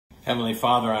Heavenly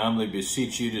Father, I humbly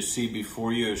beseech you to see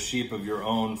before you a sheep of your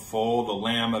own fold, a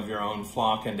lamb of your own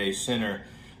flock, and a sinner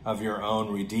of your own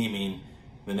redeeming. In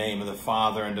the name of the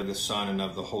Father, and of the Son, and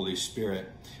of the Holy Spirit.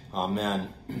 Amen.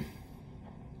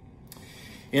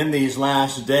 In these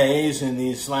last days, in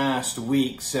these last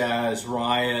weeks, as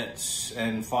riots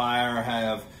and fire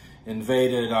have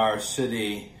invaded our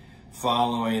city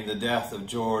following the death of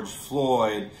George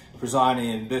Floyd,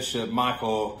 presiding Bishop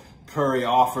Michael Curry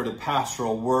offered a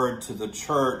pastoral word to the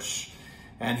church,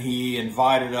 and he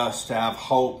invited us to have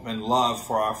hope and love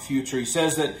for our future. He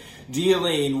says that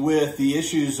dealing with the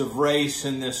issues of race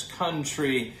in this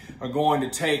country are going to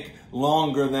take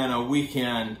longer than a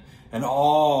weekend, and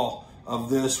all of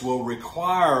this will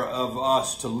require of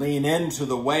us to lean into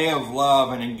the way of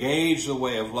love and engage the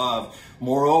way of love.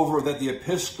 Moreover, that the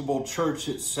Episcopal Church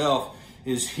itself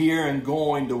is here and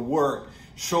going to work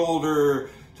shoulder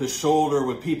to shoulder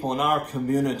with people in our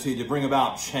community to bring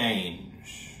about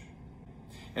change.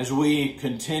 As we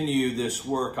continue this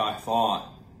work, I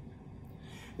thought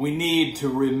we need to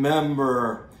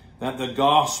remember that the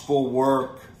gospel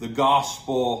work, the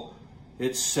gospel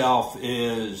itself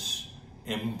is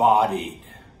embodied.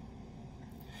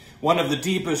 One of the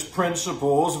deepest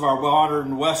principles of our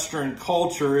modern Western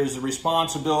culture is the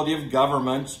responsibility of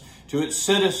governments to its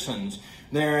citizens.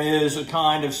 There is a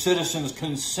kind of citizens'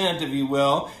 consent, if you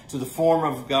will, to the form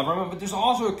of government, but there's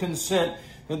also a consent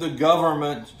that the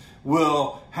government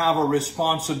will have a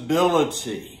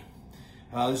responsibility.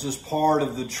 This is part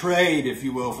of the trade, if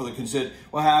you will, for the consent.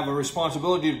 Will have a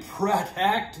responsibility to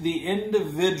protect the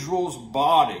individual's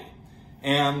body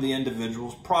and the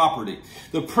individual's property.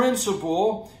 The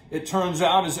principle, it turns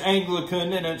out, is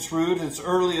Anglican in its root. Its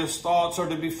earliest thoughts are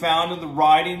to be found in the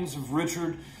writings of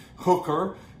Richard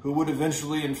Hooker, who would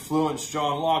eventually influence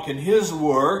John Locke. In his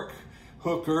work,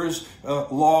 Hooker's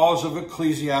Laws of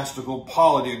Ecclesiastical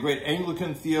Polity, a great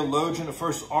Anglican theologian, a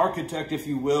first architect, if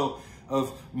you will,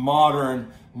 of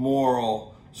modern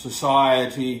moral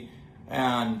society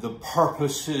and the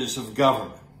purposes of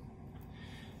government.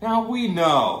 Now, we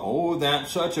know that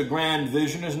such a grand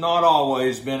vision has not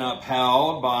always been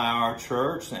upheld by our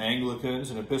church, the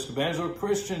Anglicans and Episcopalians, or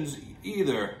Christians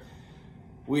either.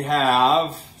 We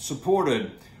have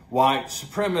supported white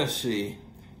supremacy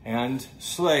and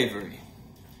slavery.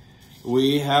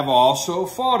 We have also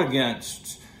fought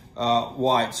against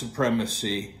white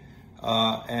supremacy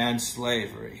and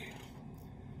slavery.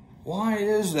 Why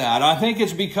is that? I think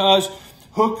it's because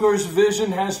Hooker's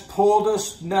vision has pulled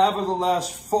us nevertheless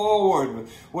forward.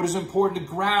 What is important to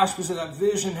grasp is that that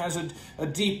vision has a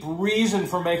deep reason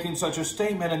for making such a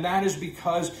statement, and that is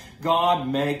because God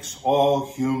makes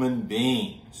all human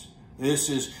beings. This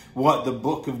is what the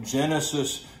book of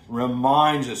Genesis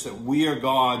reminds us, that we are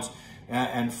God's,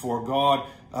 and for God,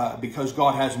 because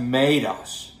God has made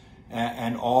us,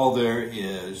 and all there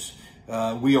is,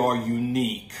 we are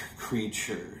unique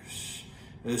creatures.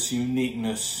 This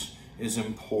uniqueness is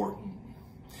important.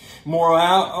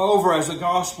 Moreover, as the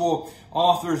gospel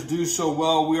authors do so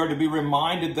well, we are to be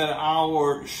reminded that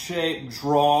our shape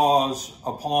draws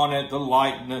upon it the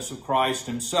likeness of Christ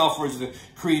himself, or as the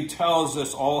creed tells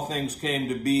us, all things came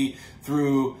to be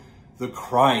through the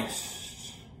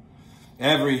Christ.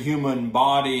 Every human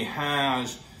body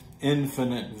has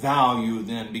infinite value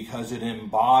then, because it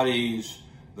embodies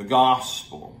the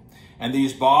gospel. And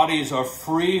these bodies are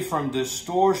free from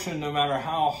distortion no matter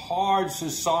how hard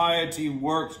society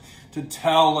works to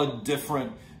tell a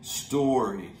different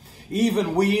story.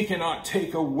 Even we cannot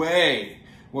take away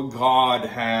what God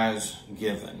has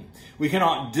given. We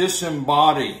cannot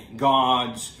disembody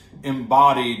God's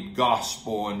embodied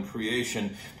gospel and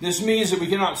creation. This means that we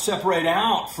cannot separate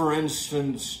out, for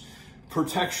instance,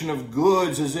 protection of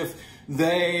goods as if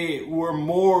they were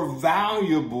more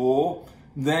valuable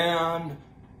than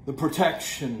the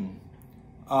protection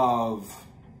of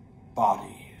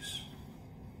bodies.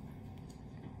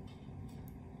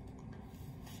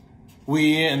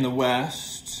 We in the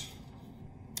West,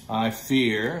 I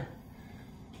fear,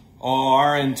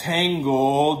 are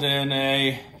entangled in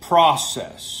a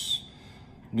process,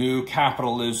 new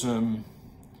capitalism,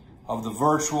 of the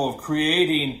virtual, of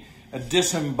creating a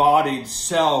disembodied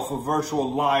self, a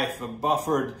virtual life, a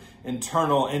buffered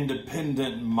internal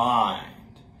independent mind.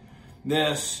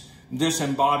 This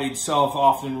disembodied self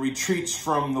often retreats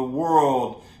from the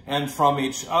world and from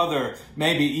each other,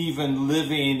 maybe even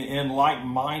living in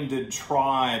like-minded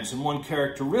tribes. And one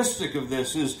characteristic of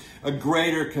this is a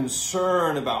greater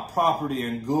concern about property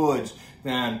and goods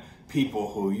than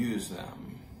people who use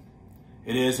them.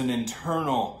 It is an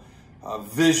internal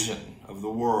vision of the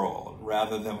world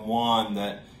rather than one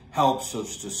that helps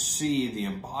us to see the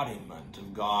embodiment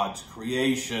of God's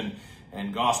creation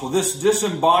and gospel. This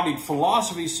disembodied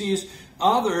philosophy sees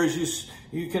others,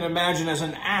 you can imagine, as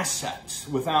an asset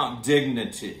without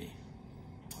dignity,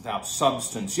 without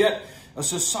substance. Yet a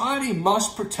society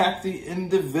must protect the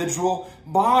individual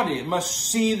body. It must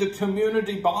see the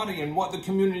community body and what the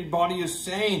community body is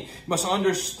saying. It must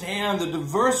understand the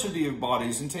diversity of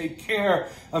bodies and take care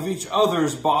of each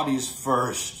other's bodies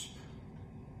first.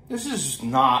 This is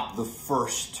not the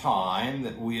first time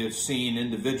that we have seen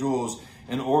individuals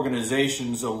and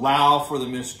organizations allow for the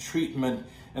mistreatment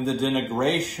and the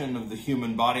denigration of the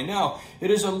human body. No,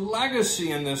 it is a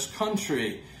legacy in this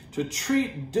country to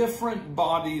treat different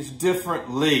bodies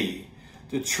differently,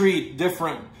 to treat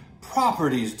different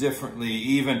properties differently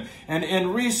even. And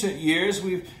in recent years,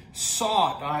 we've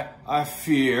sought, I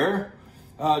fear,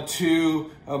 by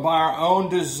our own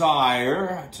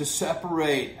desire to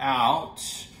separate out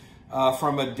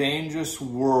from a dangerous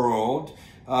world,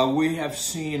 we have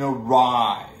seen a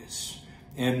rise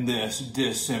in this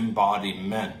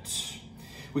disembodiment.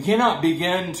 We cannot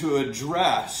begin to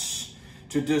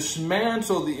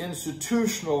dismantle the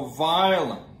institutional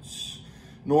violence,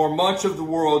 nor much of the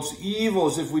world's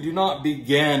evils, if we do not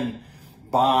begin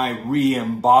by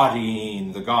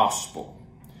re-embodying the gospel.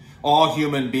 All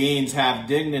human beings have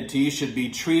dignity, should be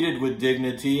treated with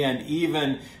dignity, and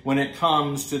even when it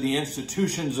comes to the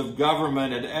institutions of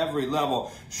government at every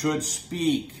level, should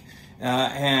speak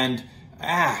and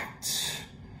act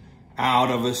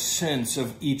out of a sense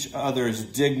of each other's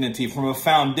dignity, from a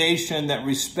foundation that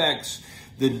respects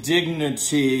the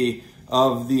dignity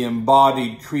of the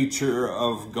embodied creature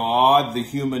of God, the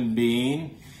human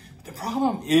being. The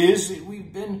problem is that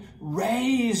we've been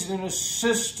raised in a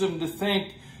system to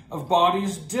think of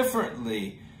bodies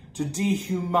differently, to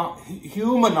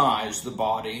dehumanize the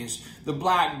bodies, the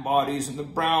black bodies and the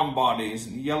brown bodies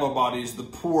and the yellow bodies, the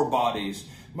poor bodies,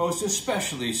 most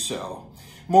especially so.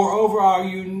 Moreover, our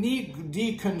unique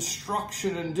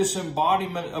deconstruction and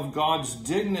disembodiment of God's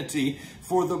dignity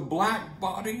for the black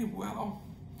body, well,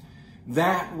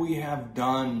 that we have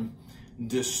done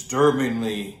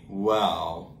disturbingly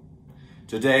well.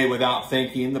 Today, without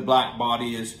thinking, the black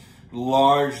body is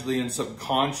largely and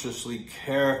subconsciously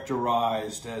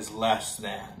characterized as less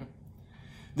than.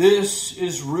 This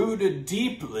is rooted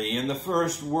deeply in the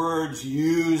first words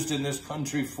used in this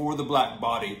country for the black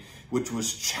body, which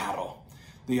was chattel.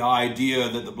 The idea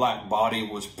that the black body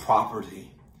was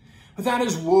property. But that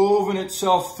has woven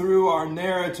itself through our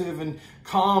narrative and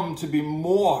come to be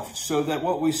morphed so that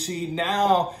what we see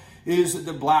now is that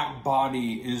the black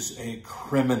body is a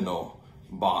criminal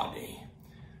body.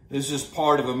 This is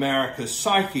part of America's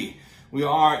psyche. We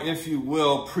are, if you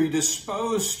will,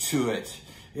 predisposed to it.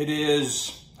 It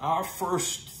is our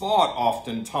first thought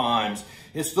oftentimes.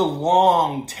 It's the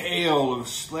long tale of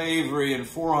slavery and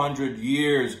 400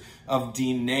 years of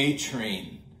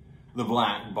denaturing the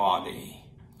black body.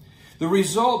 The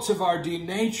results of our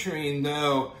denaturing,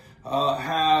 though,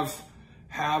 have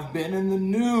been in the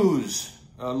news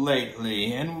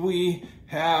lately, and we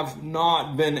have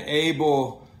not been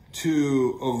able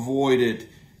to avoid it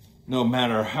no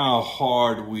matter how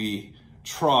hard we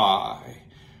try.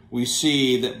 We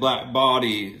see that black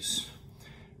bodies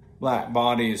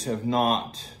have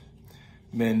not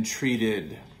been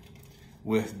treated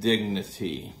with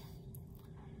dignity.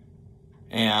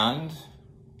 And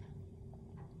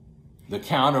the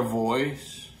counter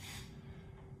voice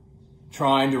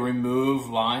trying to remove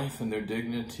life and their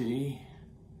dignity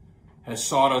has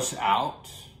sought us out.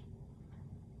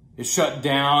 It shut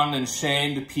down and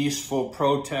shamed peaceful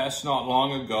protests not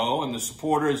long ago, and the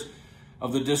supporters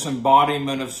of the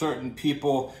disembodiment of certain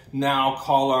people now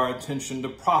call our attention to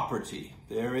property.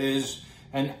 There is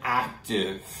an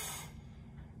active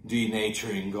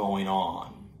denaturing going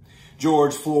on.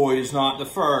 George Floyd is not the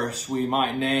first. We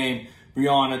might name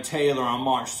Breonna Taylor on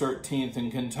March 13th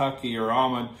in Kentucky, or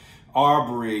Ahmaud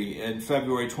Arbery in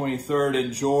February 23rd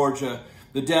in Georgia.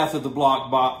 The death of the black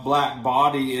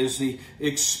body is the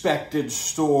expected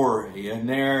story, a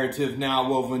narrative now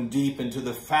woven deep into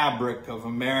the fabric of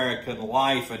American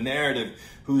life, a narrative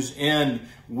whose end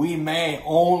we may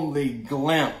only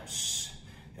glimpse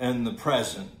in the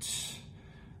present,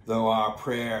 though our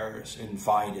prayers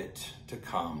invite it to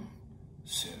come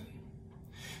soon.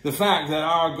 The fact that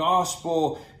our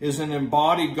gospel is an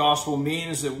embodied gospel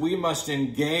means that we must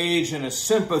engage in a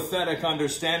sympathetic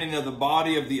understanding of the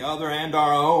body of the other and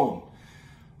our own.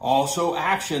 Also,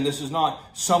 action. This is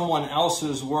not someone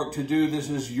else's work to do. This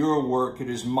is your work.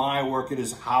 It is my work. It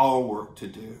is our work to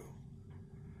do.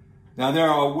 Now, there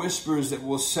are whispers that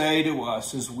will say to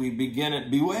us as we begin it,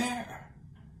 beware.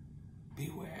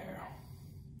 Beware.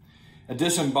 A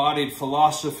disembodied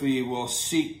philosophy will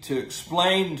seek to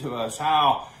explain to us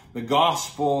how the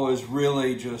gospel is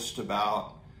really just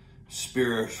about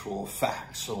spiritual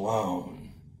facts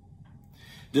alone.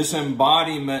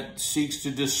 Disembodiment seeks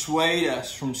to dissuade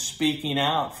us from speaking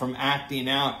out, from acting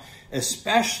out,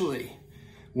 especially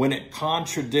when it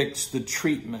contradicts the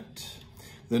treatment,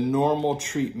 the normal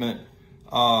treatment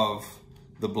of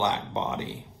the black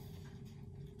body.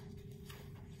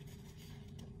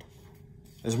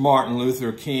 As Martin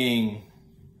Luther King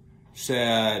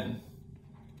said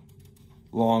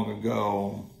long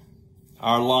ago,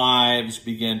 our lives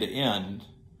begin to end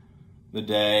the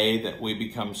day that we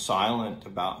become silent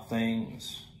about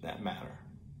things that matter.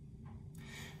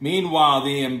 Meanwhile,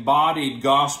 the embodied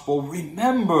gospel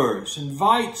remembers,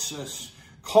 invites us,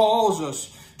 calls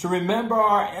us to remember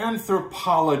our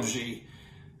anthropology,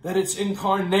 that it's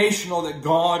incarnational, that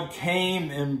God came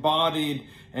embodied,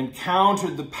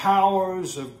 encountered the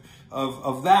powers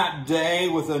of that day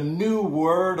with a new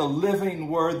word, a living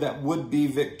word that would be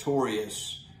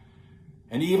victorious.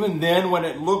 And even then, when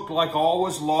it looked like all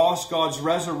was lost, God's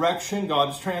resurrection,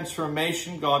 God's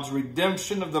transformation, God's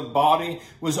redemption of the body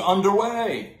was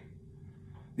underway.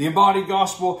 The embodied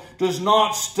gospel does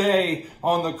not stay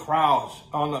on the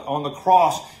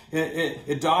cross.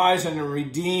 It dies and is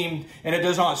redeemed, and it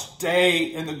does not stay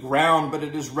in the ground, but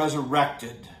it is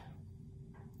resurrected.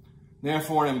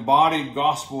 Therefore, an embodied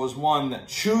gospel is one that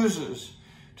chooses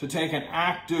to take an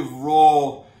active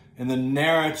role in the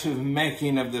narrative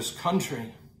making of this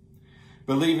country,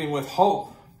 believing with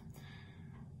hope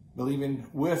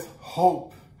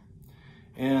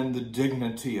in the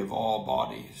dignity of all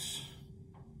bodies.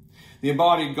 The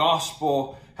embodied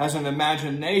gospel has an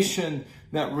imagination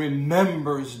that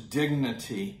remembers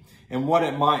dignity and what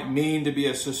it might mean to be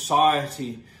a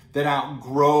society that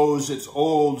outgrows its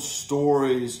old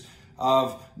stories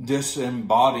of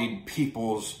disembodied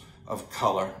peoples of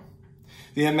color.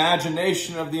 The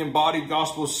imagination of the embodied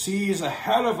gospel sees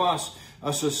ahead of us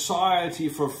a society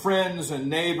for friends and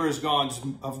neighbors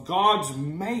of God's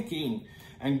making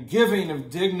and giving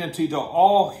of dignity to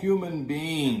all human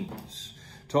beings.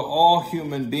 To all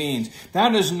human beings.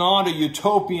 That is not a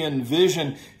utopian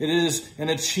vision. It is an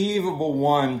achievable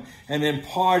one. And in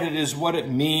part, it is what it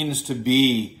means to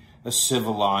be a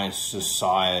civilized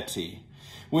society.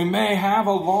 We may have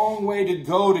a long way to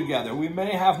go together. We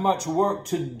may have much work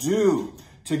to do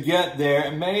to get there.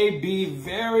 It may be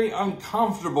very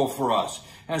uncomfortable for us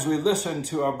as we listen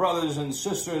to our brothers and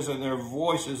sisters and their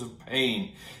voices of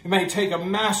pain. It may take a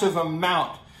massive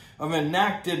amount of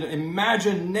enacted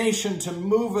imagination to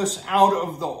move us out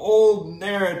of the old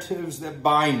narratives that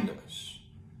bind us.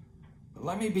 But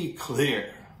let me be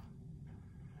clear.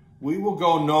 We will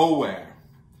go nowhere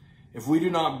if we do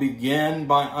not begin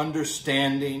by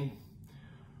understanding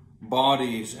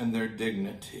bodies and their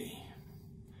dignity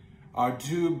are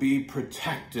to be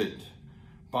protected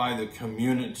by the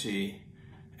community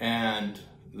and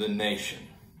the nation.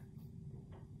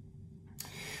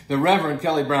 The Reverend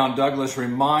Kelly Brown Douglas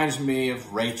reminds me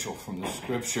of Rachel from the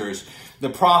scriptures. The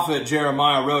prophet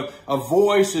Jeremiah wrote, "A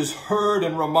voice is heard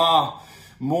in Ramah,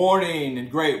 mourning and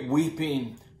great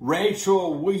weeping,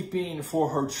 Rachel weeping for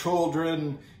her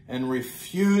children and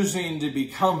refusing to be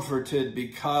comforted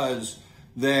because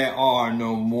they are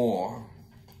no more."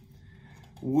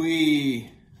 We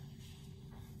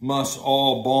must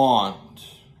all bond,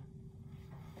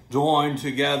 join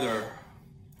together,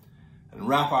 and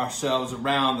wrap ourselves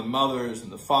around the mothers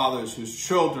and the fathers whose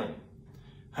children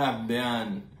have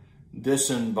been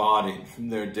disembodied from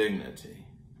their dignity.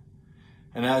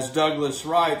 And as Douglas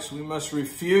writes, we must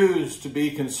refuse to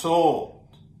be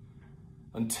consoled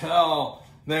until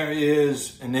there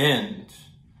is an end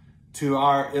to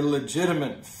our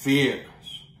illegitimate fears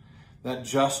that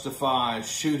justify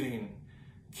shooting,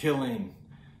 killing,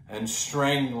 and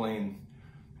strangling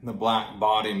the black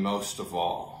body most of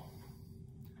all.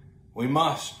 We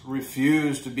must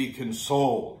refuse to be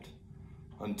consoled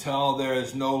until there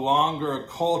is no longer a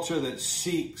culture that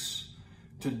seeks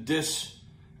to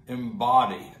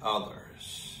disembody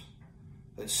others,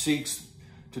 that seeks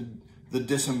to the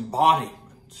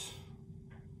disembodiment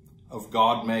of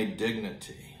God-made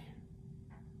dignity.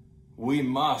 We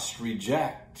must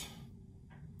reject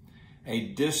a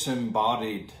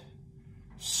disembodied,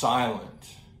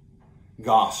 silent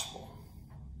gospel,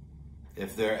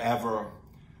 if there ever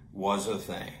was a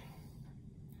thing.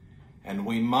 And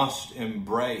we must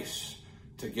embrace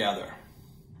together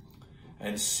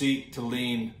and seek to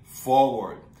lean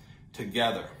forward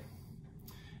together,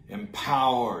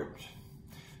 empowered,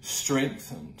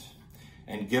 strengthened,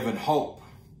 and given hope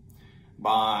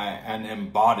by an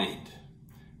embodied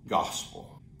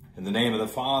gospel. In the name of the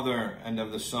Father, and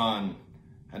of the Son,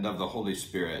 and of the Holy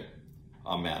Spirit.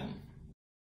 Amen.